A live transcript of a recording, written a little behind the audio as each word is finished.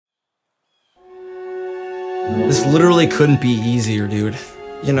This literally couldn't be easier, dude.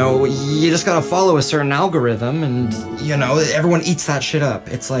 You know, you just gotta follow a certain algorithm and, you know, everyone eats that shit up.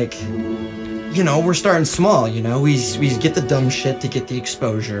 It's like, you know, we're starting small, you know? We get the dumb shit to get the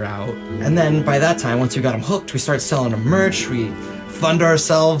exposure out. And then by that time, once we got them hooked, we start selling them merch, we fund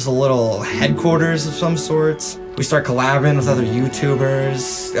ourselves a little headquarters of some sorts. We start collabing with other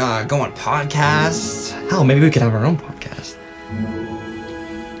YouTubers, go on podcasts. Hell, maybe we could have our own podcast.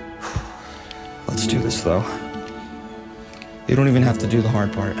 Let's do this, though. You don't even have to do the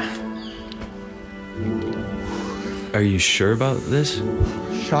hard part. Are you sure about this?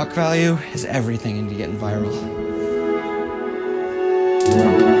 Shock value is everything into getting viral.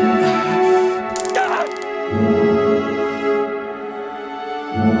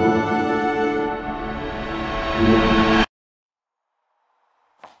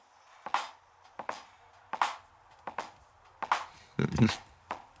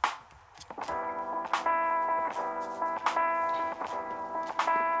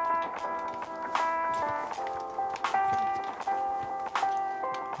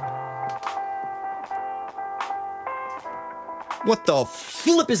 What the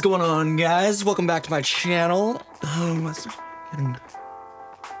flip is going on, guys? Welcome back to my channel.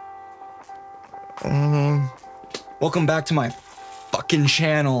 Welcome back to my fucking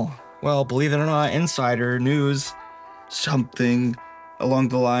channel. Well, believe it or not, insider news. Something along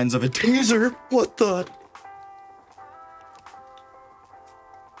the lines of a teaser. What the?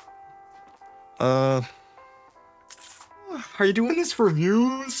 Are you doing this for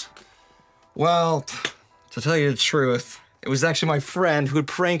views? Well, to tell you the truth, it was actually my friend who had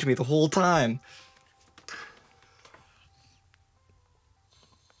pranked me the whole time.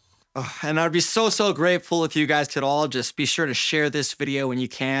 Oh, and I'd be so grateful if you guys could all just be sure to share this video when you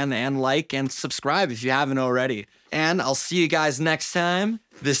can, and like and subscribe if you haven't already. And I'll see you guys next time.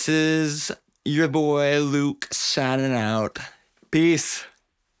 This is your boy Luke signing out. Peace.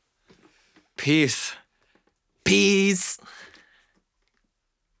 Peace. Peace.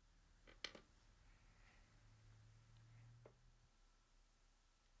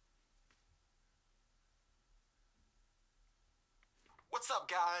 What's up,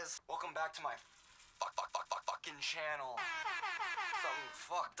 guys? Welcome back to my fucking channel. Something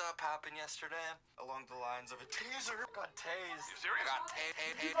fucked up happened yesterday along the lines of a teaser. Got tased. You serious? Got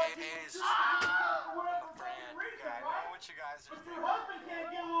tased. I'm a friend. Okay, I know what you guys are doing. Your husband can't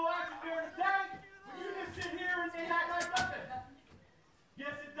get a little action during the day. You just sit here and act like nothing.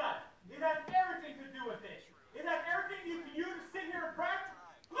 Yes, it does. It has everything to do with it. It has everything for you to sit here and practice.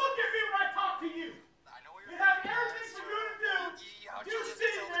 Look at me when I talk to you. It has everything for you to do. You sit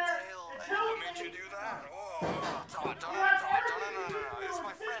there and tell me. What made you do that? Oh, It has everything for you to do. It's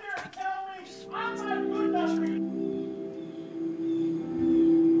my Sit friend. there and tell me I'm not good enough for you.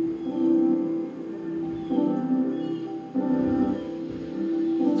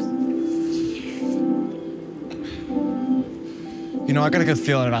 You know, I got a good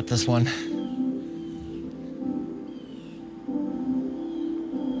feeling about this one.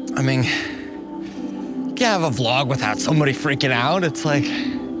 I mean, you can't have a vlog without somebody freaking out. It's like,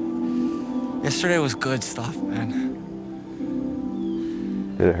 yesterday was good stuff, man.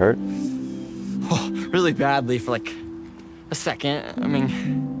 Did it hurt? Oh, really badly for like a second. I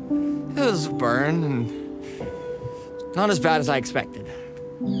mean, it was a burn and not as bad as I expected.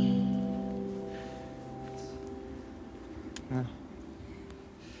 Yeah.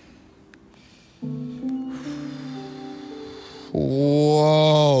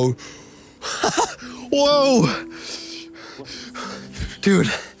 Whoa. Whoa. Dude,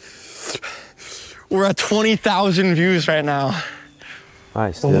 we're at 20,000 views right now.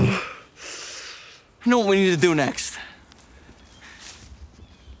 Nice, dude. You know what we need to do next?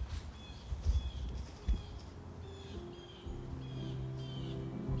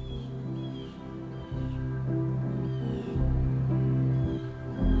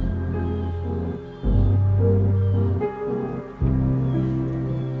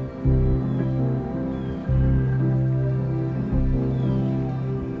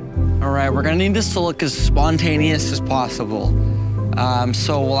 All right, we're gonna need this to look as spontaneous as possible.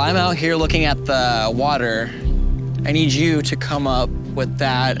 So while I'm out here looking at the water, I need you to come up with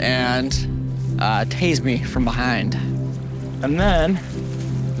that and tase me from behind. And then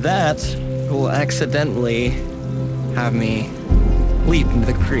that will accidentally have me leap into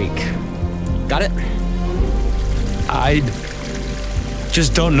the creek. Got it? I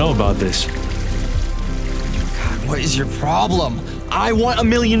just don't know about this. God, what is your problem? I want 1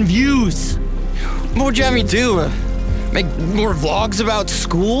 million views. What would you have me do? Make more vlogs about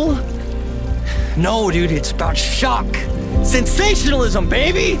school? No, dude, it's about shock. Sensationalism,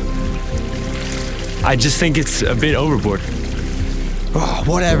 baby! I just think it's a bit overboard. Oh,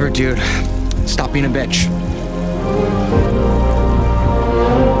 whatever, dude. Stop being a bitch.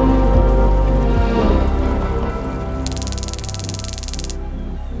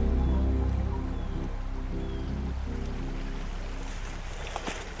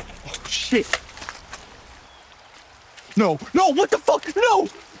 Oh, shit. No, what the fuck?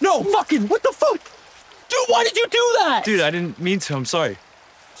 No, fucking, what the fuck? Dude, why did you do that? Dude, I didn't mean to. I'm sorry.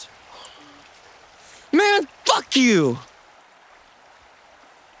 Man, fuck you.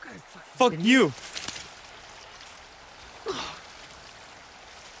 Fuck you.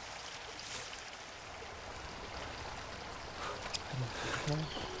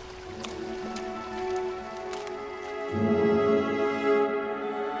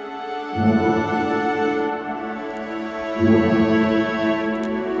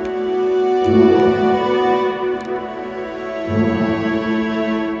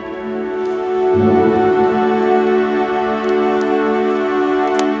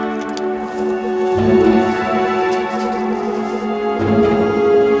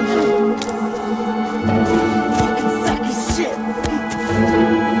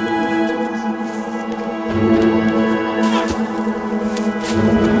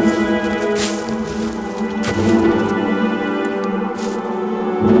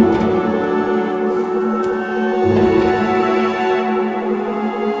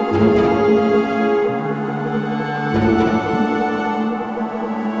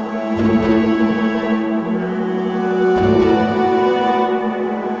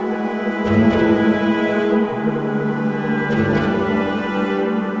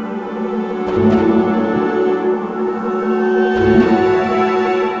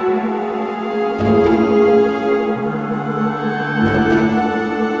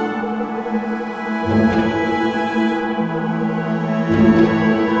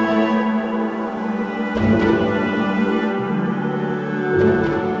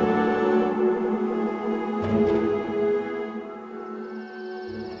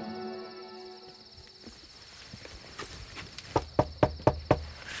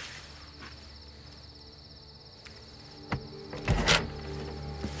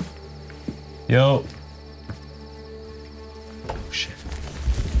 Yo. Oh, shit.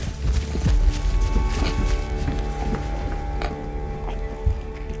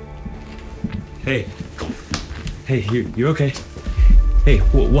 Hey. Hey, you okay? Hey,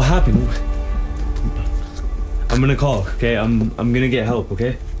 what happened? I'm gonna call, okay? I'm gonna get help,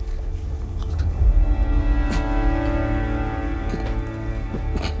 okay?